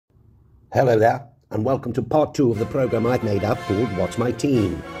Hello there, and welcome to part 2 of the programme I've made up called What's My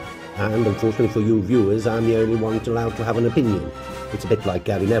Team? And unfortunately for you viewers, I'm the only one allowed to have an opinion. It's a bit like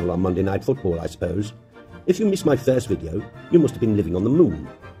Gary Neville on Monday Night Football, I suppose. If you missed my first video, you must have been living on the moon,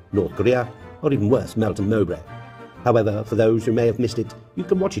 North Korea, or even worse, Melton Mowbray. However, for those who may have missed it, you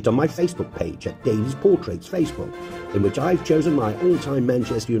can watch it on my Facebook page at Davies Portraits Facebook, in which I've chosen my all-time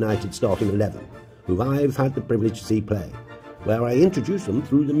Manchester United starting 11, who I've had the privilege to see play, where I introduce them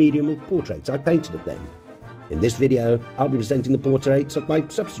through the medium of portraits I painted of them. In this video, I'll be presenting the portraits of my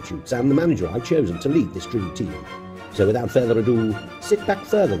substitutes and the manager I've chosen to lead this dream team. So without further ado, sit back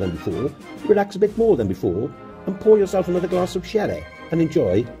further than before, relax a bit more than before, and pour yourself another glass of sherry, and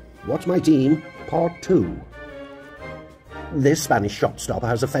enjoy What's My Team Part 2. This Spanish shot stopper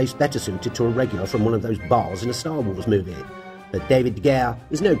has a face better suited to a regular from one of those bars in a Star Wars movie. But David De Gea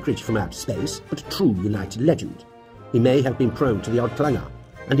is no creature from outer space, but a true United legend. He may have been prone to the odd clanger,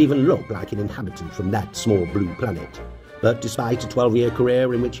 and even look like an inhabitant from that small blue planet. But despite a 12-year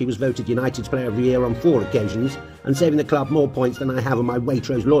career in which he was voted United's Player of the Year on 4 occasions, and saving the club more points than I have on my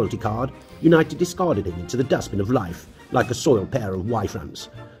Waitrose loyalty card, United discarded him into the dustbin of life, like a soiled pair of Y-fronts.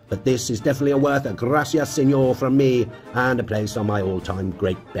 But this is definitely worth a gracias senor from me, and a place on my all-time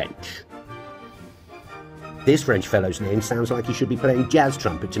great bench. This French fellow's name sounds like he should be playing jazz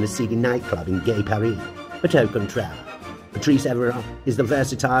trumpet in a seedy nightclub in Gay Paris, but au contraire. Patrice Evra is the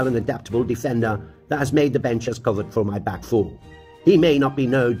versatile and adaptable defender that has made the bench as covered for my back four. He may not be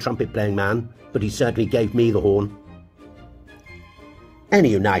no trumpet-playing man, but he certainly gave me the horn. Any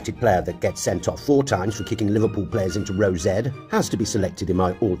United player that gets sent off 4 times for kicking Liverpool players into row Z has to be selected in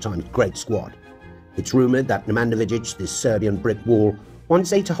my all-time great squad. It's rumoured that Nemanja Vidic, this Serbian brick wall,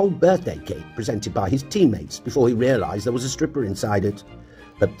 once ate a whole birthday cake presented by his teammates before he realised there was a stripper inside it.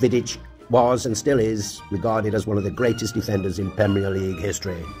 But Vidic was and still is regarded as one of the greatest defenders in Premier League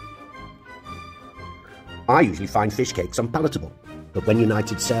history. I usually find fish cakes unpalatable, but when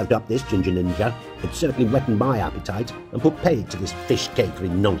United served up this ginger ninja, it certainly whetted my appetite and put paid to this fish cakery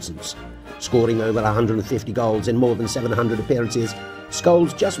nonsense. Scoring over 150 goals in more than 700 appearances,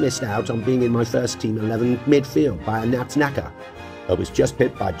 Scholes just missed out on being in my first team 11 midfield by a Nats knacker. I was just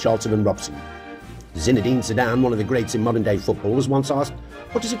pipped by Charlton and Robson. Zinedine Zidane, one of the greats in modern-day football, was once asked,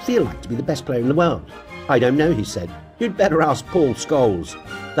 "What does it feel like to be the best player in the world?" "I don't know," he said. "You'd better ask Paul Scholes.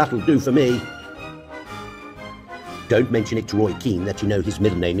 That'll do for me." Don't mention it to Roy Keane that you know his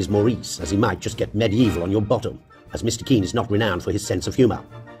middle name is Maurice, as he might just get medieval on your bottom, as Mr. Keane is not renowned for his sense of humour.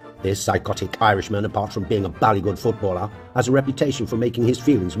 This psychotic Irishman, apart from being a bally good footballer, has a reputation for making his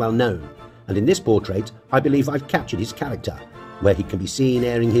feelings well known, and in this portrait I believe I've captured his character, where he can be seen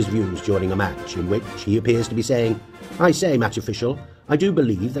airing his views during a match in which he appears to be saying, "I say, match official, I do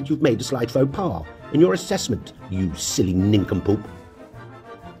believe that you've made a slight faux pas in your assessment, you silly nincompoop."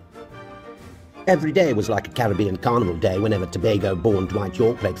 Every day was like a Caribbean carnival day whenever Tobago-born Dwight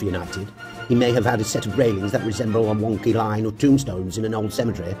Yorke played for United. He may have had a set of railings that resemble a wonky line of tombstones in an old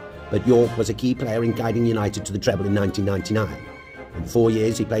cemetery, but Yorke was a key player in guiding United to the treble in 1999. In the 4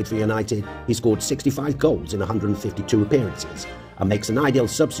 years he played for United, he scored 65 goals in 152 appearances, and makes an ideal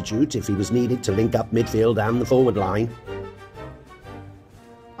substitute if he was needed to link up midfield and the forward line.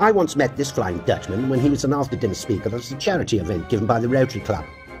 I once met this Flying Dutchman when he was an after-dinner speaker at a charity event given by the Rotary Club.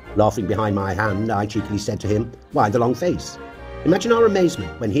 Laughing behind my hand, I cheekily said to him, "Why the long face?" Imagine our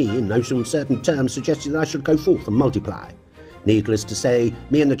amazement when he, in no uncertain terms, suggested that I should go forth and multiply. Needless to say,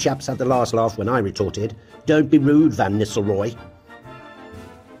 me and the chaps had the last laugh when I retorted, "Don't be rude, Van Nistelrooy."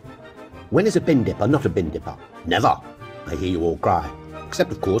 When is a bin dipper not a bin dipper? Never, I hear you all cry.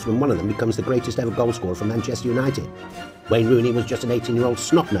 Except, of course, when one of them becomes the greatest ever goalscorer for Manchester United. Wayne Rooney was just an 18-year-old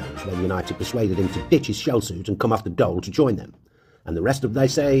snot-nose when United persuaded him to ditch his shell suit and come off the dole to join them. And the rest of, they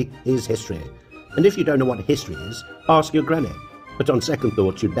say, is history. And if you don't know what history is, ask your granny. But on second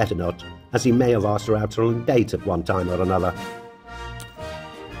thoughts, you'd better not, as he may have asked her out on a date at one time or another.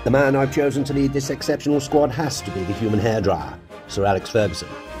 The man I've chosen to lead this exceptional squad has to be the human hairdryer, Sir Alex Ferguson.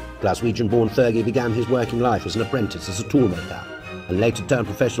 Glaswegian-born Fergie began his working life as an apprentice as a toolmaker, and later turned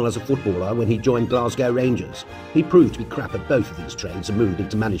professional as a footballer when he joined Glasgow Rangers. He proved to be crap at both of these trades and moved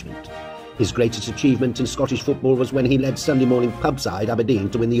into management. His greatest achievement in Scottish football was when he led Sunday morning pub-side Aberdeen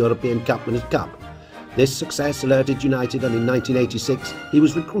to win the European Cup Winners' Cup. This success alerted United, and in 1986 he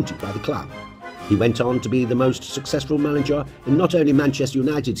was recruited by the club. He went on to be the most successful manager in not only Manchester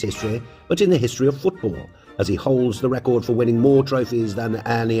United's history, but in the history of football, as he holds the record for winning more trophies than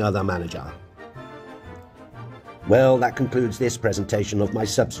any other manager. Well, that concludes this presentation of my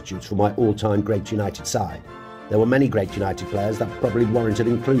substitutes for my all-time great United side. There were many great United players that probably warranted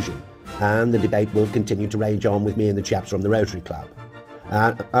inclusion, and the debate will continue to rage on with me and the chaps from the Rotary Club.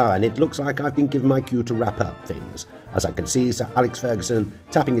 And it looks like I've been given my cue to wrap up things, as I can see Sir Alex Ferguson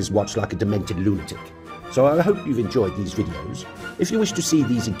tapping his watch like a demented lunatic. So I hope you've enjoyed these videos. If you wish to see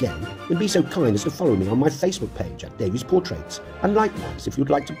these again, then be so kind as to follow me on my Facebook page at Davies Portraits, and likewise if you'd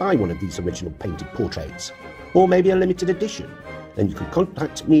like to buy one of these original painted portraits, or maybe a limited edition, then you can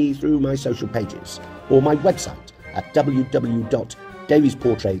contact me through my social pages, or my website at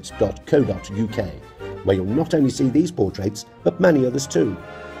www.daviesportraits.co.uk, where you'll not only see these portraits, but many others too.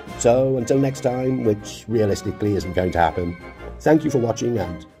 So until next time, which realistically isn't going to happen, thank you for watching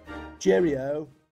and cheerio!